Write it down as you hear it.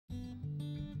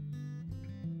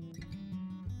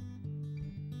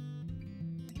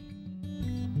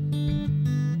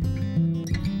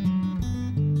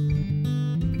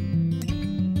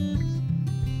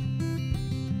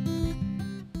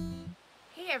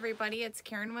everybody, it's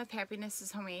Karen with Happiness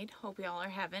is Homemade. Hope you all are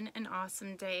having an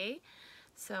awesome day.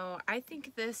 So I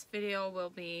think this video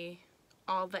will be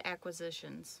all the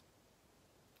acquisitions.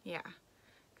 Yeah,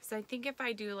 because I think if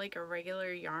I do like a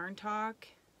regular yarn talk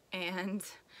and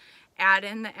add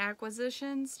in the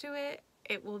acquisitions to it,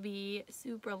 it will be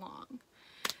super long.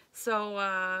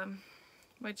 So,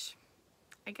 which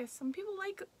I guess some people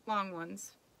like long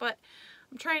ones, but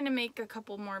I'm trying to make a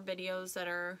couple more videos that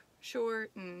are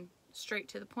short and straight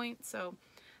to the point. So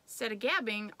instead of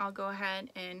gabbing, I'll go ahead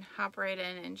and hop right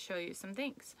in and show you some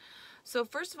things. So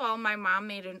first of all, my mom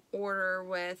made an order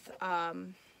with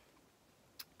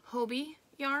Hobie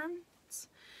yarns,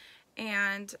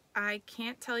 and I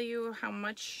can't tell you how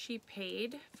much she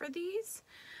paid for these,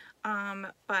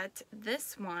 but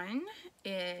this one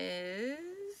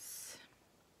is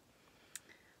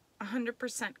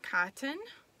 100% cotton,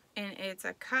 and it's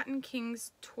a Cotton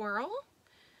Kings twirl.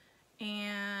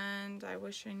 And I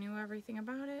wish I knew everything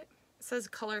about it. It says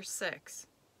color 6.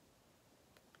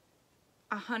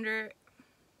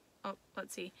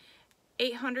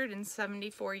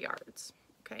 874 yards.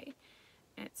 Okay.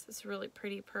 And it's this really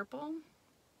pretty purple.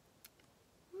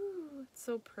 Ooh, it's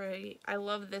so pretty. I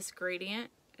love this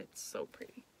gradient. It's so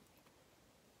pretty.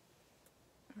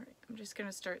 Alright, I'm just going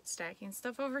to start stacking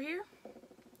stuff over here.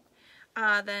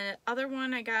 The other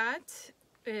one I got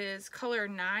is color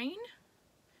 9.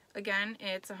 Again,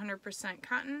 it's 100%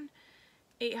 cotton,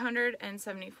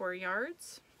 874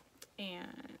 yards,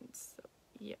 and so,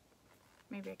 yeah,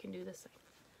 maybe I can do this.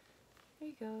 There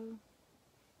you go.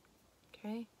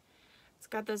 Okay, it's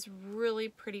got this really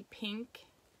pretty pink,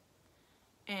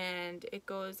 and it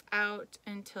goes out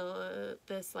until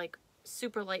this like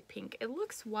super light pink. It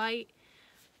looks white,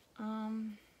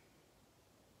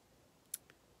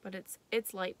 but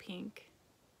it's light pink.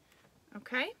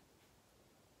 Okay.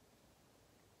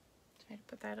 To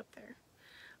put that up there.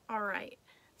 Alright,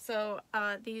 so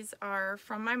these are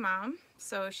from my mom,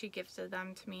 so she gifted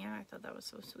them to me and I thought that was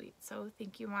so sweet, so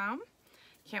thank you, Mom.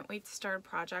 Can't wait to start a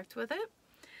project with it.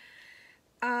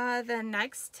 The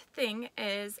next thing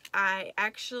is I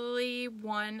actually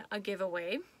won a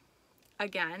giveaway.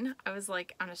 Again, I was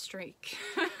like on a streak.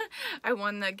 I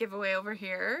won the giveaway over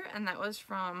here, and that was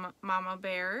from Mama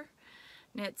Bear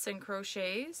Knits and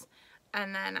Crochets.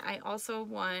 And then I also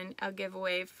won a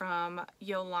giveaway from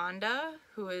Yolanda,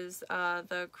 who is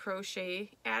the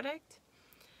crochet addict.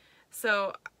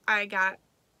 So I got,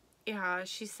 yeah,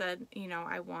 she said, you know,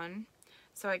 I won.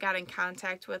 So I got in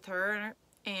contact with her,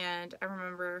 and I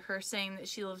remember her saying that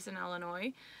she lives in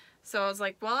Illinois. So I was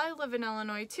like, well, I live in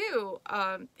Illinois too.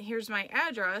 Here's my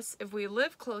address. If we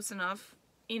live close enough,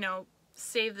 you know,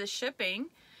 save the shipping,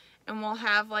 and we'll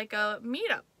have like a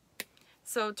meetup.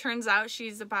 So it turns out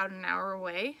she's about an hour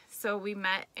away. So we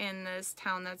met in this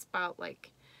town that's about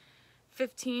like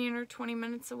 15 or 20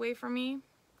 minutes away from me.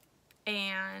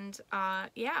 And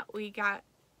yeah, we got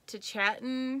to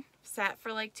chatting, sat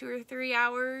for like 2 or 3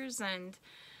 hours, and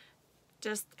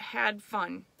just had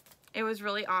fun. It was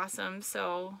really awesome.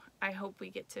 So I hope we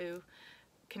get to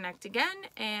connect again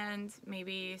and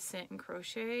maybe sit and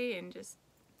crochet and just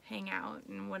hang out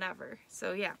and whatever.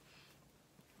 So yeah.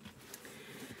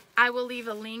 I will leave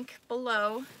a link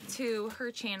below to her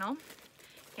channel,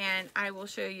 and I will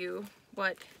show you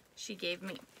what she gave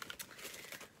me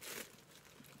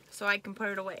so I can put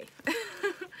it away.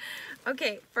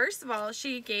 Okay, first of all,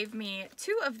 she gave me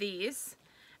 2 of these,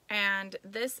 and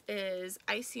this is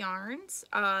Ice Yarns.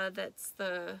 That's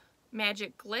the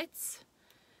Magic Glitz.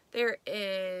 There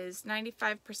is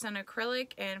 95%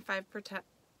 acrylic and 5%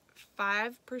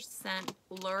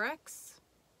 Lurex.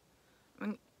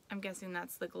 I'm guessing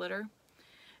that's the glitter.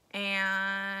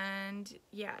 And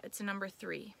yeah, it's a number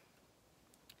 3.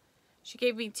 She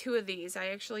gave me 2 of these. I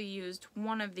actually used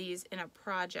 1 of these in a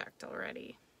project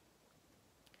already,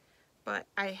 but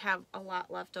I have a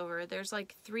lot left over. There's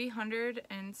like 300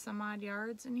 and some odd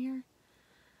yards in here.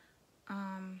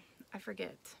 I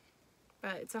forget,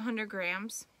 but it's 100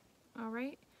 grams. All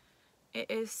right.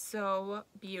 It is so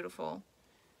beautiful.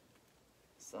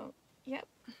 So, yep.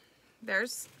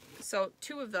 There's, so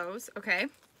 2 of those, okay.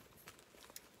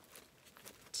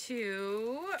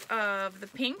 2 of the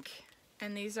pink,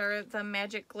 and these are the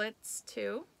Magic Glitz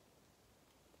too.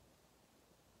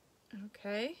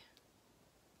 Okay.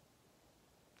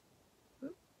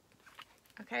 Oop.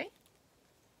 Okay.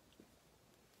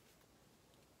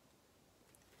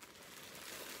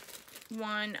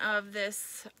 One of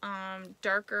this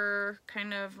darker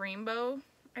kind of rainbow.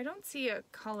 I don't see a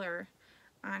color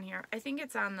on here. I think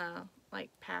it's on the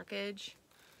like package,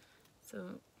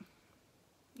 so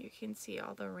you can see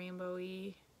all the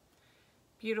rainbowy,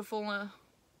 beautiful,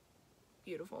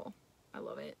 beautiful. I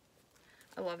love it.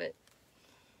 I love it.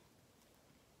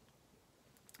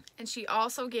 And she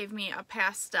also gave me a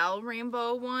pastel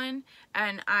rainbow one,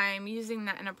 and I'm using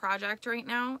that in a project right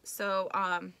now. So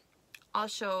I'll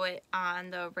show it on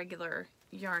the regular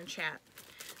yarn chat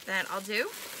that I'll do.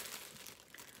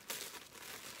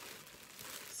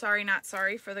 Sorry, not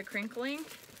sorry for the crinkling.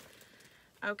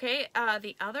 Okay,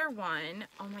 the other one,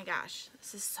 oh my gosh,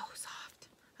 this is so soft.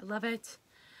 I love it.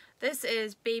 This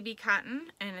is baby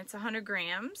cotton, and it's 100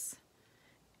 grams.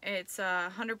 It's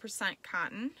 100%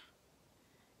 cotton,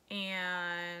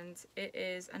 and it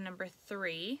is a number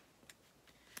 3.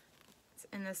 It's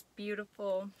in this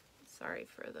beautiful, sorry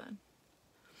for the,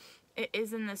 it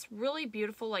is in this really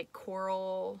beautiful like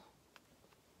coral,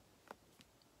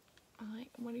 like,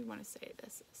 what do you want to say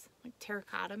this is? Like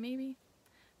terracotta maybe?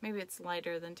 Maybe it's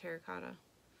lighter than terracotta.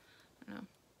 I don't know.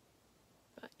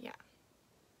 But yeah.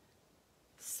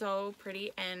 So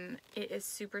pretty, and it is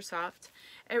super soft.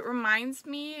 It reminds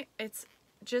me, it's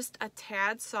just a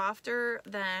tad softer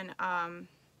than,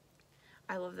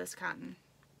 I love this cotton.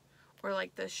 Or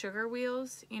like the sugar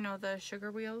wheels, you know, the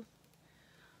sugar wheel.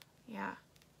 Yeah.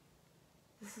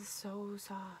 This is so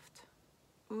soft.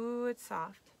 Ooh, it's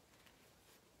soft.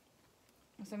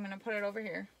 So I'm going to put it over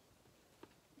here.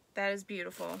 That is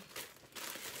beautiful.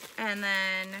 And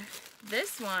then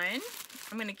this one,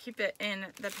 I'm going to keep it in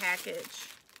the package.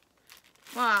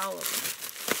 Well,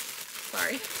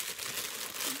 sorry.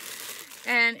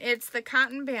 And it's the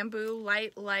Cotton Bamboo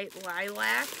Light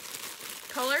Lilac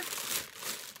color.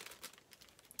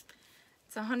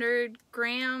 It's 100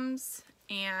 grams,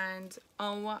 and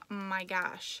oh my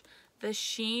gosh. The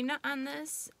sheen on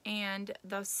this and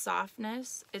the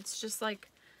softness, it's just like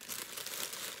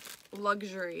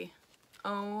luxury.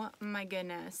 Oh my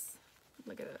goodness.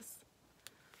 Look at this.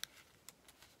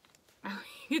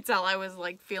 You can tell I was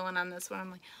like feeling on this one.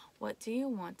 I'm like, what do you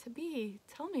want to be?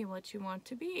 Tell me what you want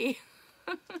to be.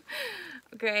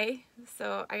 Okay,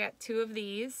 so I got 2 of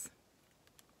these.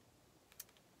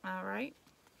 All right.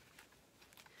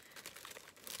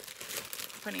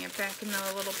 Putting it back in the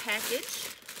little package.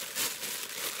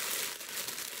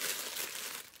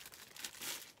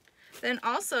 Then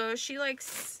also, she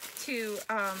likes to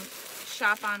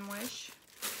shop on Wish.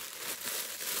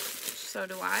 So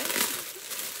do I.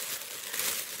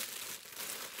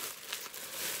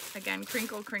 Again,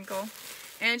 crinkle, crinkle.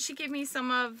 And she gave me some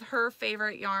of her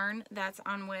favorite yarn that's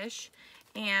on Wish.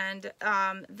 And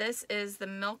this is the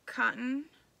milk cotton.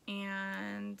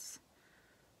 And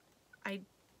I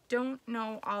don't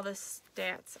know all the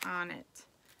stats on it,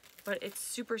 but it's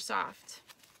super soft.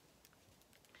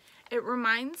 It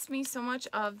reminds me so much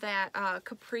of that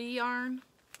capri yarn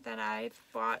that I've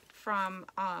bought from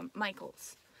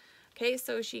Michael's. Okay,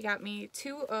 so she got me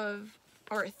 3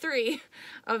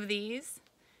 of these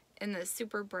in the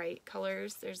super bright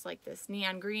colors. There's like this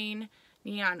neon green,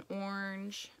 neon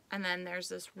orange, and then there's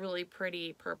this really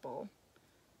pretty purple.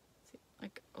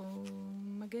 Like, oh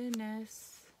my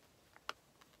goodness.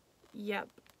 Yep.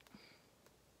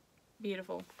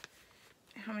 Beautiful.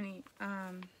 How many,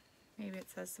 maybe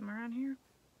it says somewhere on here.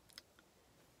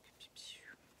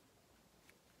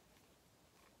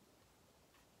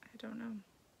 I don't know.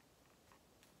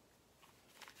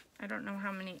 I don't know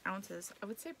how many ounces. I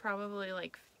would say probably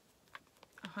like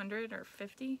 100 or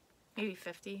 50. Maybe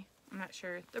 50. I'm not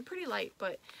sure. They're pretty light,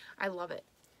 but I love it.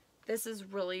 This is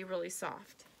really, really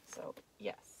soft. So,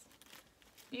 yes.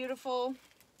 Beautiful.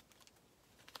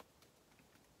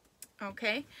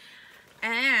 Okay.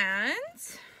 And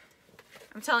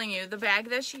I'm telling you, the bag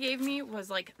that she gave me was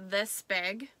like this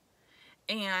big,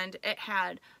 and it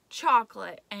had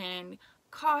chocolate and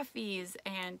coffees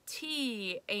and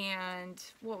tea and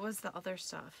what was the other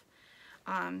stuff?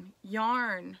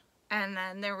 Yarn. And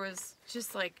then there was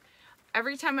just like,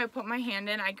 every time I put my hand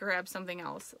in, I grabbed something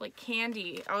else, like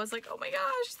candy. I was like, oh my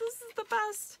gosh, this is the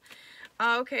best.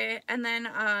 Okay, and then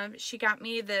she got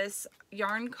me this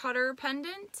yarn cutter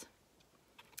pendant.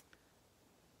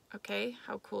 Okay,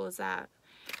 how cool is that?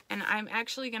 And I'm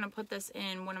actually going to put this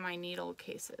in one of my needle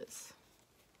cases.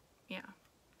 Yeah,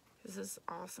 this is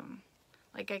awesome.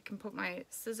 Like, I can put my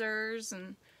scissors,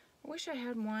 and I wish I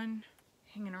had one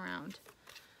hanging around.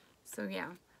 So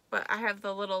yeah, but I have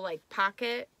the little like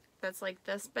pocket that's like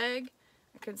this big.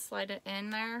 I can slide it in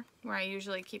there where I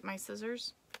usually keep my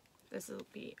scissors. This will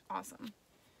be awesome.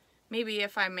 Maybe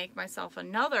if I make myself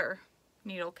another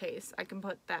needle case, I can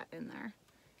put that in there.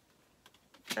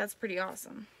 That's pretty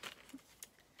awesome.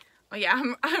 Oh yeah,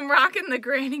 I'm rocking the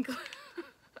granny glue.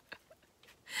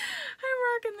 I'm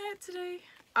rocking that today.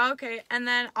 Okay, and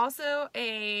then also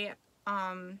a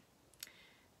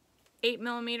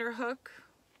 8mm hook,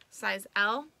 size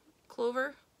L,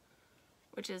 clover.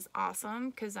 which is awesome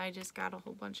because I just got a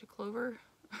whole bunch of clover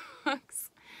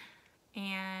hooks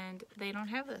and they don't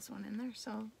have this one in there,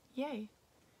 so yay.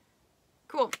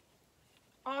 Cool.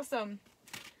 Awesome.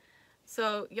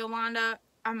 So Yolanda,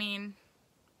 I mean,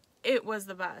 it was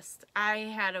the best. I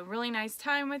had a really nice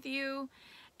time with you,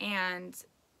 and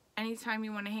anytime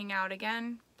you want to hang out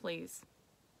again, please.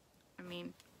 I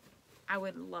mean, I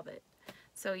would love it.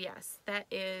 So yes, that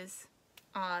is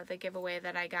the giveaway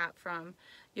that I got from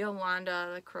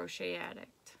Yolanda, the crochet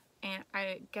addict. And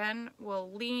I, again,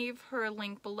 will leave her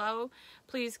link below.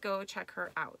 Please go check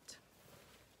her out.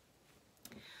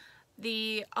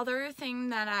 The other thing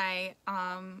that I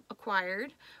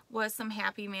acquired was some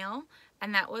Happy Mail,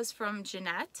 and that was from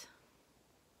Jeanet.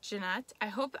 Jeanet, I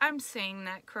hope I'm saying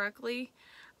that correctly.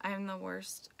 I'm the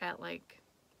worst at like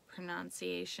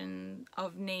pronunciation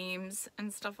of names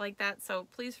and stuff like that, so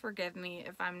please forgive me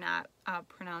if I'm not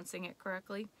pronouncing it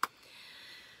correctly.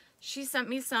 She sent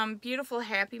me some beautiful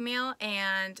Happy Mail,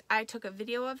 and I took a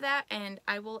video of that, and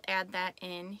I will add that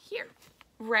in here.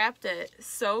 Wrapped it.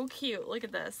 So cute. Look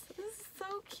at this. This is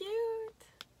so cute.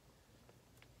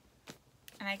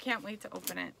 And I can't wait to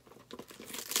open it.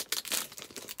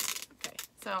 Okay,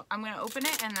 so I'm going to open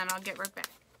it, and then I'll get right back.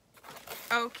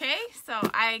 Okay, so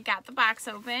I got the box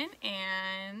open,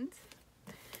 and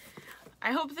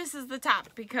I hope this is the top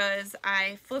because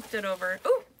I flipped it over.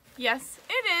 Oh, yes,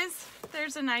 it is.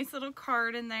 There's a nice little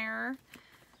card in there.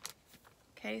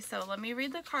 Okay, so let me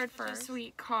read the card first.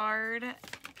 Sweet card.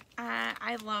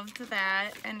 I loved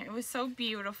that, and it was so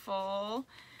beautiful,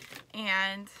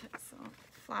 and so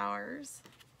flowers,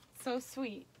 so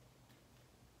sweet.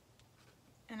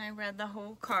 And I read the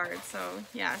whole card, so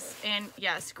yes. And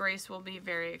yes, Grace will be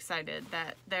very excited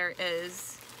that there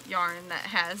is yarn that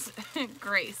has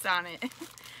Grace on it.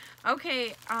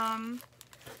 Okay,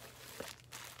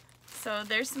 so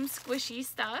there's some squishy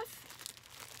stuff.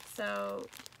 So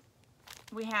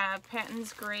we have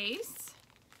Patton's Grace,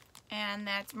 and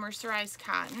that's mercerized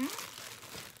cotton.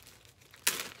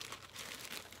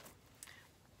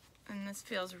 And this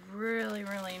feels really,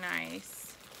 really nice.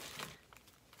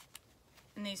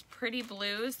 And these pretty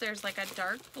blues, there's like a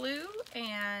dark blue,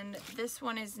 and this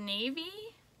one is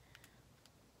navy.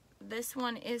 This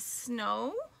one is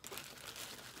snow.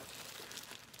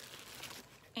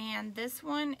 And this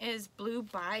one is blue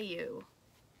bayou.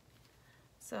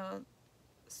 So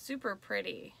super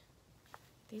pretty.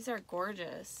 These are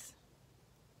gorgeous.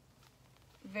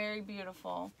 Very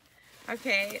beautiful.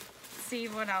 Okay, let's see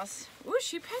what else. Ooh,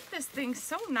 she packed this thing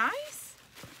so nice.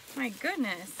 My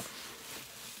goodness.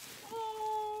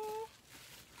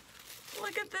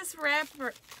 Look at this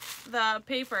wrapper, the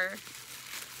paper.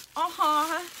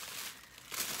 Aw,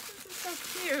 this is so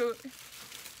cute.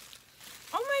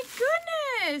 Oh my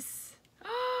goodness.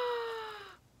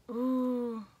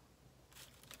 Ooh,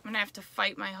 I'm gonna have to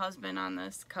fight my husband on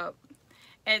this cup.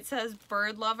 It says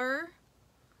bird lover.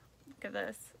 Look at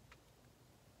this.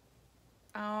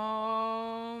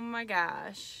 Oh my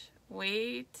gosh.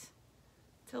 Wait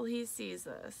till he sees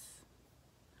this.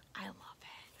 I love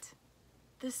it.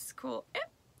 This is cool.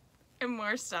 And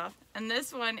more stuff. And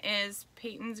this one is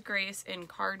Peyton's Grace in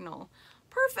Cardinal.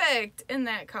 Perfect in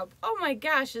that cup. Oh my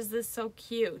gosh, is this so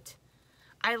cute.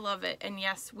 I love it. And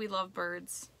yes, we love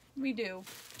birds. We do.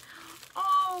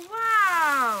 Oh,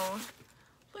 wow.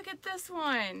 Look at this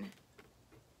one.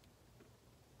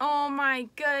 Oh my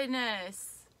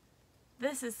goodness.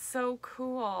 This is so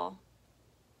cool.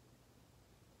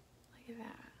 Look at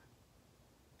that.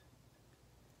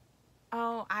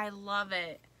 Oh, I love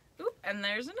it. Oop, and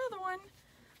there's another one.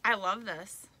 I love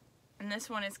this. And this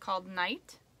one is called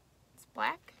Night. It's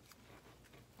black.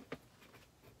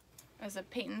 There's a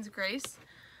Peyton's Grace.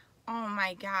 Oh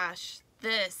my gosh,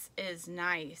 this is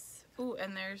nice. Ooh,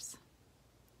 and there's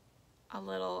a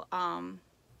little, I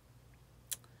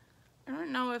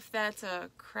don't know if that's a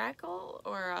crackle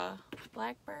or a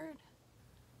blackbird.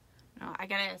 No, I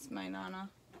gotta ask my Nana.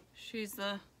 She's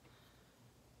the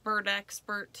bird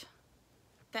expert.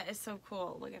 That is so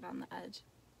cool. Look at it on the edge.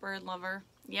 Bird lover.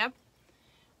 Yep.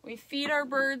 We feed our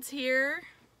birds here.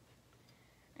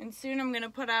 And soon I'm going to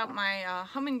put out my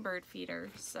hummingbird feeder.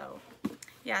 So,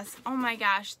 yes. Oh my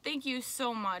gosh. Thank you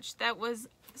so much. That was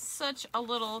such a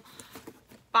little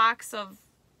box of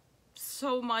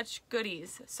so much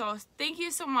goodies. So, thank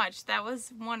you so much. That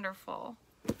was wonderful.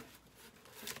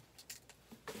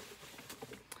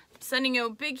 Sending you a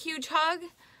big, huge hug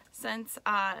since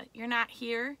you're not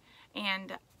here.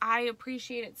 And I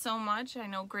appreciate it so much. I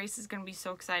know Grace is going to be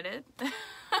so excited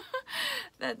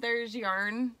that there's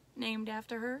yarn named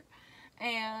after her.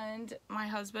 And my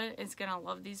husband is going to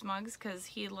love these mugs because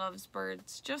he loves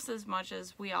birds just as much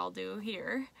as we all do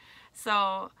here.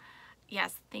 So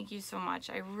yes, thank you so much.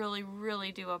 I really,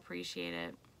 really do appreciate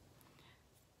it.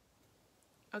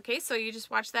 Okay, so you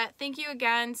just watched that. Thank you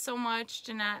again so much,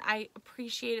 Jeanette. I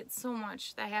appreciate it so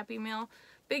much. That Happy Meal.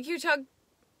 Big huge hug.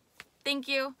 Thank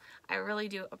you. I really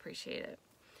do appreciate it.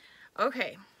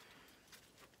 Okay.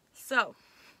 So,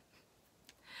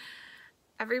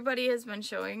 everybody has been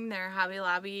showing their Hobby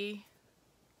Lobby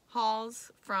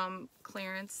hauls from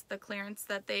clearance, the clearance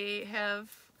that they have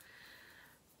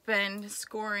been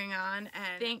scoring on,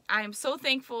 and I'm so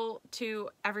thankful to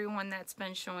everyone that's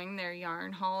been showing their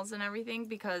yarn hauls and everything,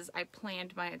 because I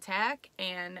planned my attack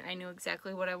and I knew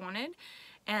exactly what I wanted,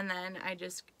 and then I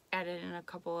just added in a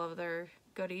couple of other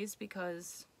goodies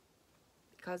because.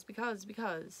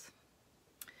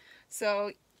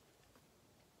 So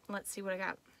let's see what I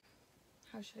got.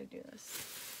 How should I do this?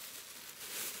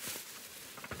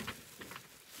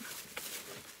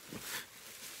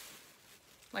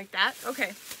 Like that?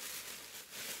 Okay.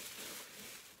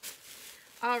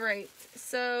 Alright,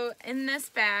 so in this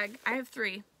bag, I have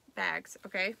 3 bags,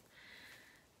 okay?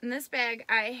 In this bag,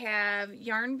 I have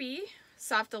Yarn Bee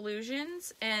Soft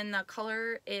Illusions, and the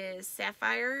color is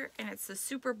Sapphire, and it's the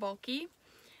super bulky,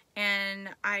 and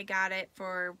I got it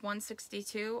for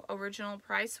 $162. Original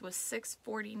price was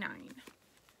 $6.49.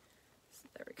 So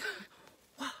there we go.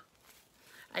 Wow.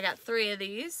 I got 3 of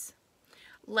these.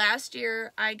 Last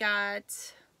year, I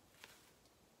got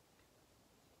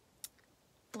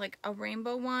like a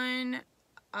rainbow one,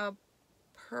 a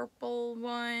purple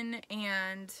one,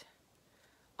 and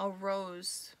a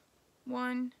rose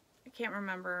one. I can't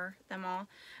remember them all,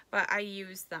 but I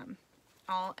used them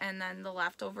all, and then the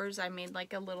leftovers I made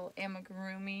like a little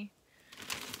amigurumi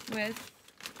with.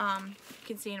 You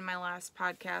can see in my last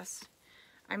podcast,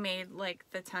 I made like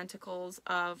the tentacles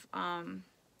of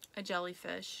a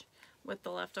jellyfish with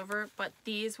the leftover, but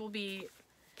these will be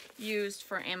used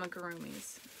for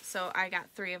amigurumis. So I got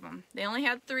 3 of them. They only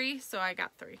had 3, so I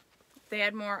got 3. If they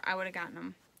had more, I would have gotten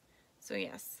them. So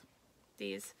yes,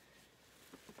 these.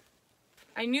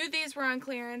 I knew these were on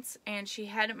clearance, and she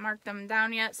hadn't marked them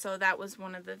down yet, so that was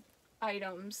one of the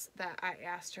items that I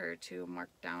asked her to mark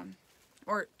down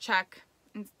or check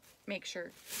and make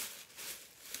sure.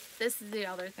 This is the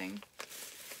other thing,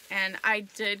 and I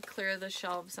did clear the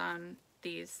shelves on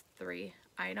these 3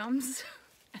 items.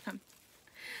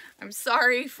 I'm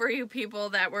sorry for you people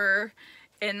that were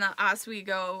in the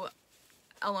Oswego,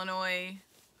 Illinois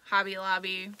Hobby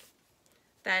Lobby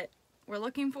that were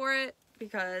looking for it,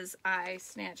 because I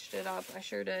snatched it up. I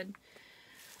sure did.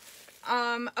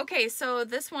 Okay, so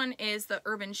this one is the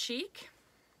Urban Chic.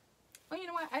 Oh, you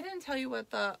know what? I didn't tell you what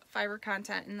the fiber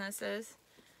content in this is.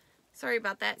 Sorry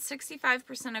about that. 65%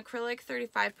 acrylic,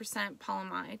 35%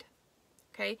 polyamide.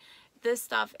 Okay, this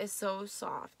stuff is so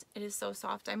soft. It is so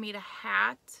soft. I made a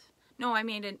hat. No, I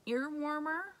made an ear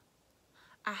warmer,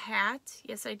 a hat.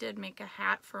 Yes, I did make a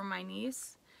hat for my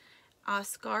niece, a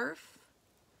scarf,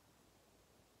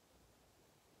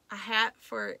 a hat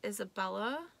for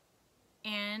Isabella,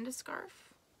 and a scarf.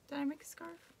 Did I make a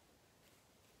scarf?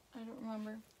 I don't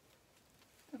remember.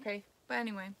 Okay, but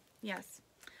anyway, yes.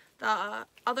 The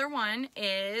other one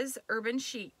is Urban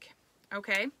Chic,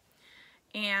 okay?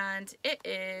 And it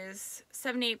is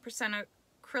 78%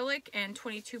 acrylic and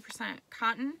 22%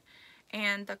 cotton.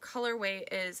 And the colorway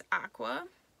is aqua,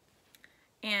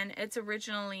 and it's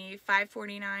originally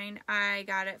 $5.49. I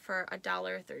got it for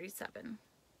 $1.37.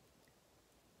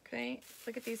 Okay,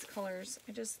 look at these colors.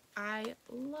 I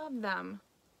love them.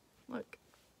 Look,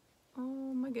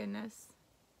 oh my goodness,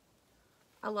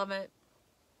 I love it.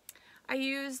 I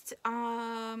used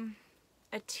a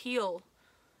teal.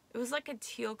 It was like a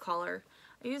teal color.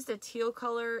 I used a teal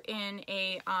color in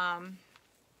a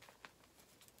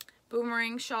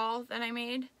boomerang shawl that I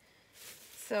made.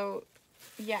 So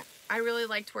yeah, I really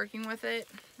liked working with it.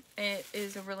 It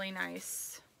is a really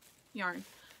nice yarn.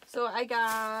 So I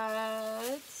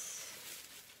got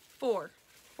 4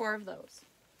 of those.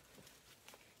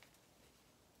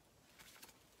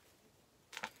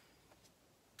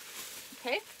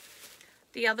 Okay,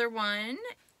 the other one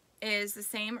is the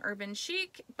same Urban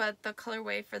Chic, but the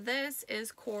colorway for this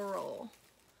is coral.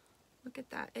 Look at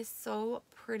that, it's so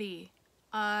pretty.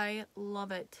 I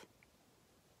love it.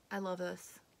 I love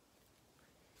this.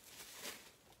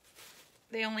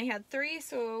 They only had 3,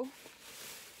 so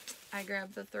I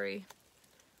grabbed the 3.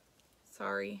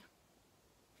 Sorry.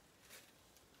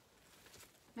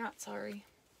 Not sorry.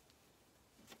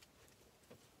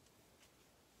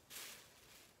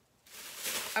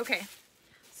 Okay,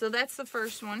 so that's the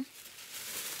first one.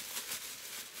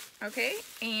 Okay,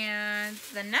 and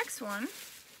the next one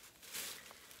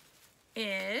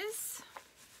is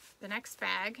the next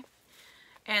bag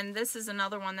And this is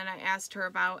another one that I asked her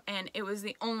about, and it was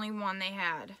the only one they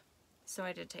had, so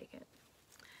I did take it.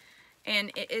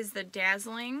 And it is the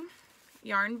Dazzling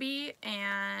Yarn Bee,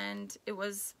 and it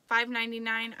was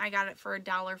 $5.99. I got it for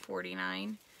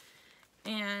 $1.49,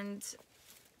 and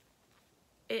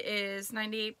it is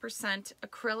 98%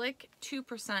 acrylic,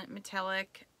 2%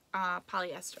 metallic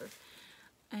polyester.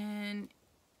 And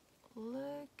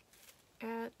look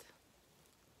at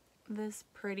this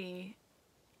pretty.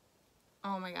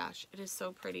 Oh my gosh, it is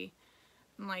so pretty.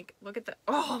 I'm like, look at the,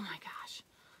 oh my gosh,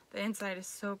 the inside is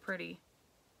so pretty.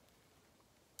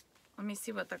 Let me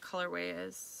see what the colorway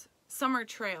is. Summer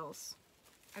Trails.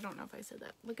 I don't know if I said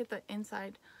that. Look at the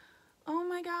inside. Oh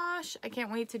my gosh, I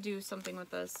can't wait to do something with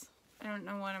this. I don't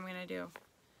know what I'm gonna do.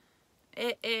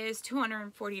 It is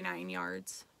 249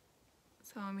 yards.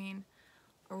 So I mean,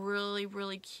 a really,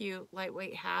 really cute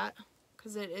lightweight hat,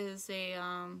 because it is a,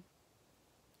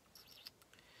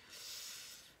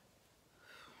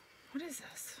 what is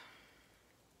this?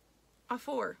 A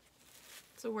 4.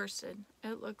 It's a worsted.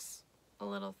 It looks a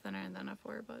little thinner than a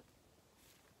 4, but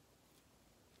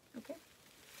okay.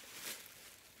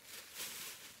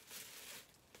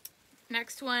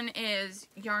 Next one is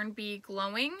Yarn Bee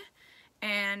Glowing,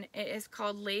 and it is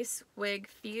called Lace Wig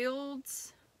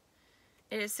Fields.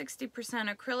 It is 60%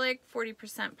 acrylic,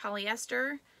 40%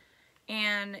 polyester,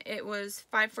 and it was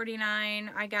 $5.49.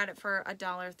 I got it for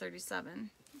 $1.37.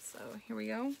 So here we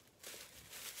go.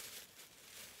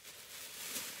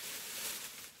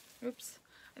 Oops.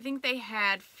 I think they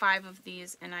had 5 of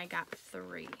these and I got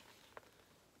 3.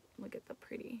 Look at the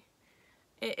pretty.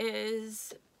 It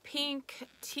is pink,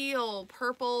 teal,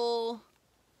 purple.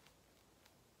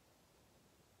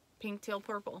 Pink, teal,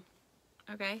 purple.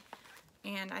 Okay.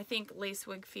 And I think Lace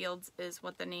Wig Fields is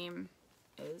what the name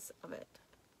is of it.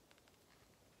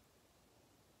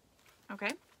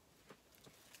 Okay.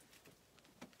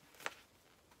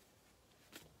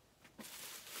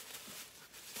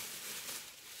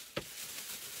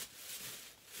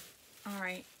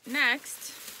 Alright,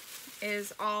 next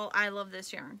is all I Love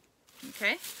This Yarn.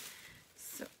 Okay,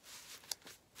 so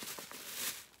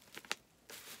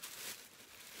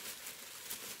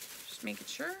just making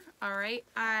sure. Alright,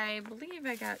 I believe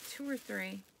I got 2 or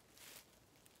 3.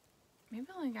 Maybe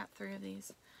I only got 3 of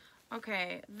these.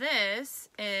 Okay, this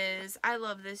is I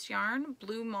Love This Yarn,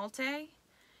 Blue Multi.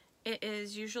 It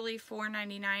is usually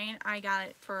 $4.99. I got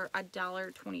it for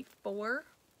 $1.24.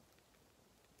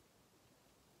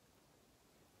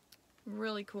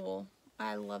 Really cool.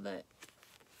 I love it.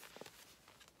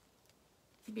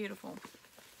 Beautiful.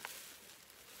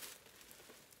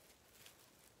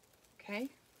 Okay.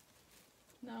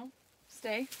 No?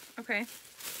 Stay? Okay.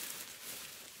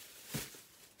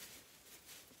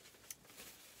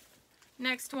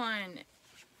 Next one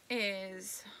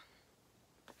is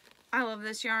I Love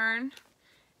This Yarn.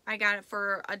 I got it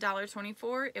for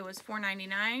 $1.24. It was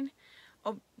 $4.99.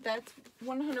 Oh, that's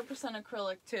 100%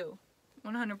 acrylic too.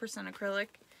 100% acrylic.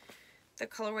 The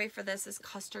colorway for this is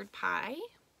Custard Pie.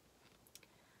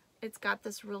 It's got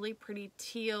this really pretty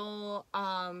teal,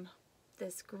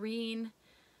 this green,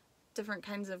 different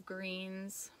kinds of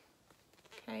greens.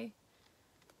 Okay.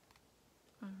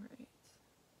 Alright.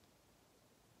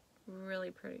 Really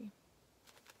pretty.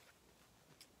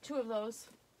 2 of those.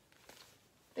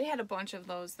 They had a bunch of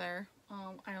those there.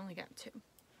 I only got 2.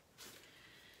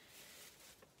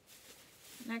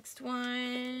 Next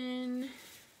one,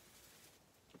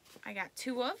 I got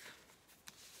 2 of.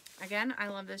 Again, I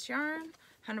Love This Yarn,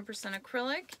 100%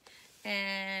 acrylic,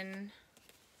 and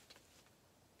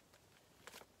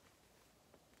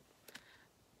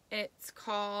it's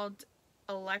called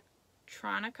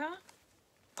Electronica,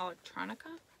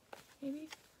 maybe?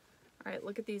 Alright,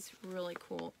 look at these, really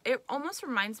cool. It almost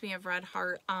reminds me of Red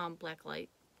Heart Blacklight,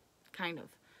 kind of.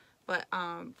 But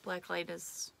Blacklight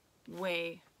is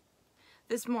way...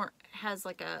 This more has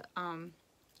like a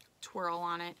twirl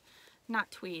on it.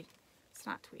 Not tweed. It's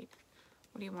not tweed.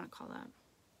 What do you want to call that?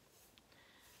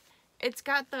 It's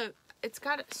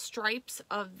got stripes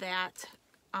of that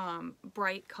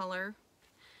bright color.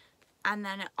 And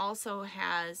then it also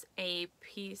has a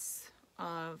piece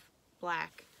of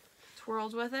black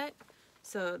twirled with it.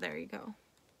 So there you go.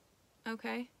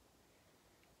 Okay.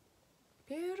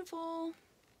 Beautiful.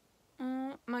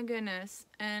 Oh my goodness.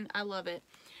 And I love it.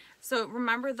 So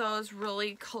remember those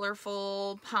really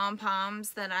colorful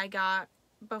pom-poms that I got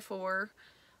before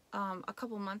a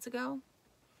couple months ago?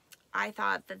 I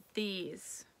thought that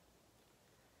these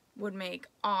would make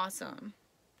awesome.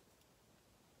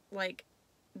 Like,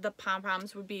 the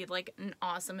pom-poms would be like an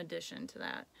awesome addition to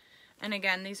that. And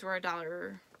again, these were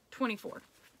 $1.24.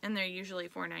 And they're usually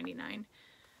 $4.99.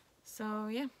 So,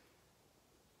 yeah.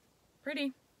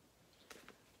 Pretty.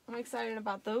 I'm excited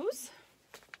about those.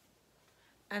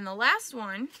 And the last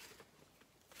one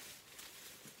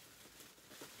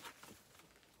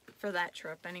for that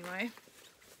trip anyway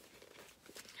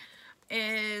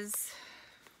is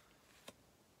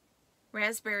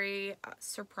Raspberry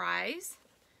Surprise.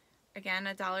 Again,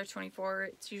 $1.24.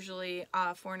 It's usually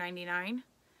 $4.99.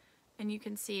 And you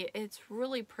can see it's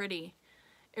really pretty.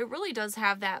 It really does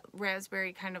have that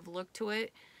raspberry kind of look to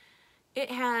it. It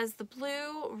has the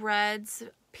blue, reds,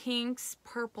 pinks,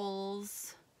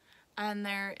 purples, and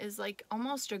there is like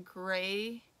almost a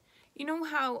gray. You know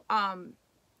how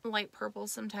light purple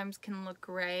sometimes can look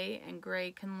gray, and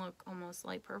gray can look almost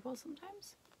light purple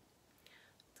sometimes?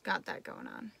 It's got that going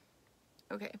on.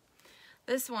 Okay,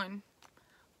 this one,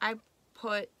 I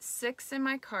put 6 in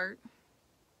my cart,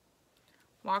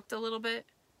 walked a little bit,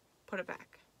 put it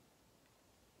back.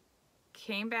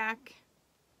 Came back,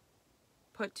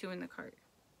 put 2 in the cart.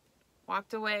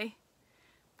 Walked away,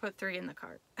 put 3 in the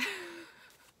cart.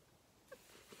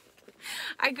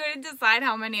 I couldn't decide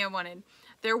how many I wanted.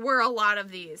 There were a lot of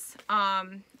these.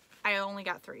 I only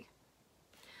got 3.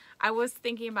 I was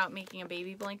thinking about making a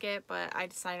baby blanket, but I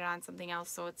decided on something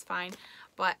else, so it's fine.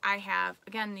 But I have,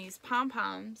 again, these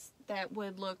pom-poms that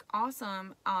would look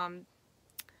awesome.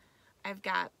 I've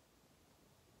got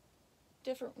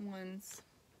different ones.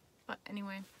 But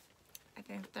anyway, I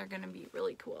think they're going to be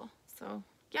really cool. So,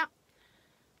 yeah.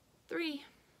 3.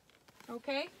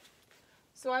 Okay.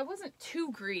 So I wasn't too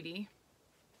greedy.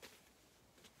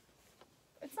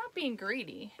 It's not being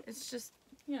greedy. It's just,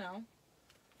 you know,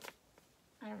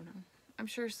 I don't know. I'm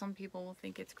sure some people will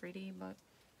think it's greedy, but...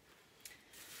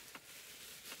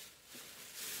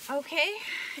 Okay.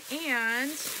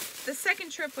 And the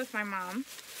second trip with my mom,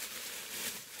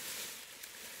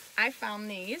 I found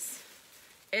these.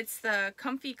 It's the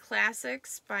Comfy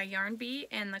Classics by Yarn Bee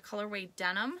and the colorway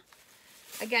Denim.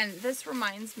 Again, this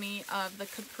reminds me of the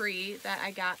Capri that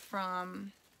I got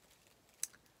from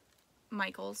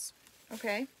Michael's.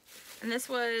 Okay. And this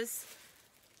was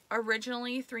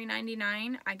originally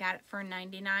 $3.99. I got it for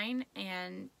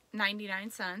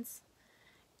 $99.99.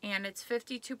 And it's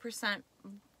 52%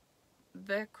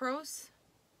 viscose,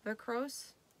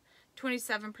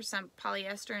 27%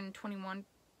 polyester, and 21%.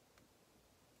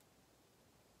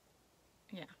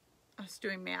 Yeah, I was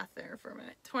doing math there for a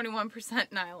minute.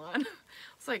 21% nylon.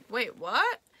 It's like, wait,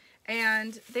 what?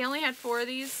 And they only had 4 of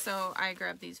these, so I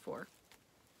grabbed these 4.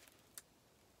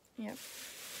 Yep.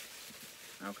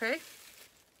 Okay.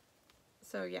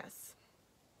 So, yes.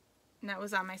 And that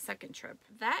was on my second trip.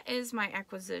 That is my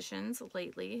acquisitions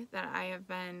lately that I have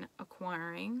been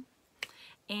acquiring.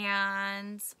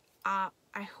 And I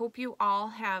hope you all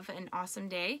have an awesome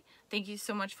day. Thank you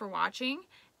so much for watching.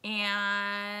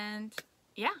 And...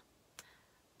 yeah,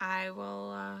 I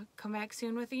will come back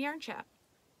soon with a yarn chat.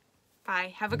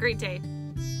 Bye. Have a great day.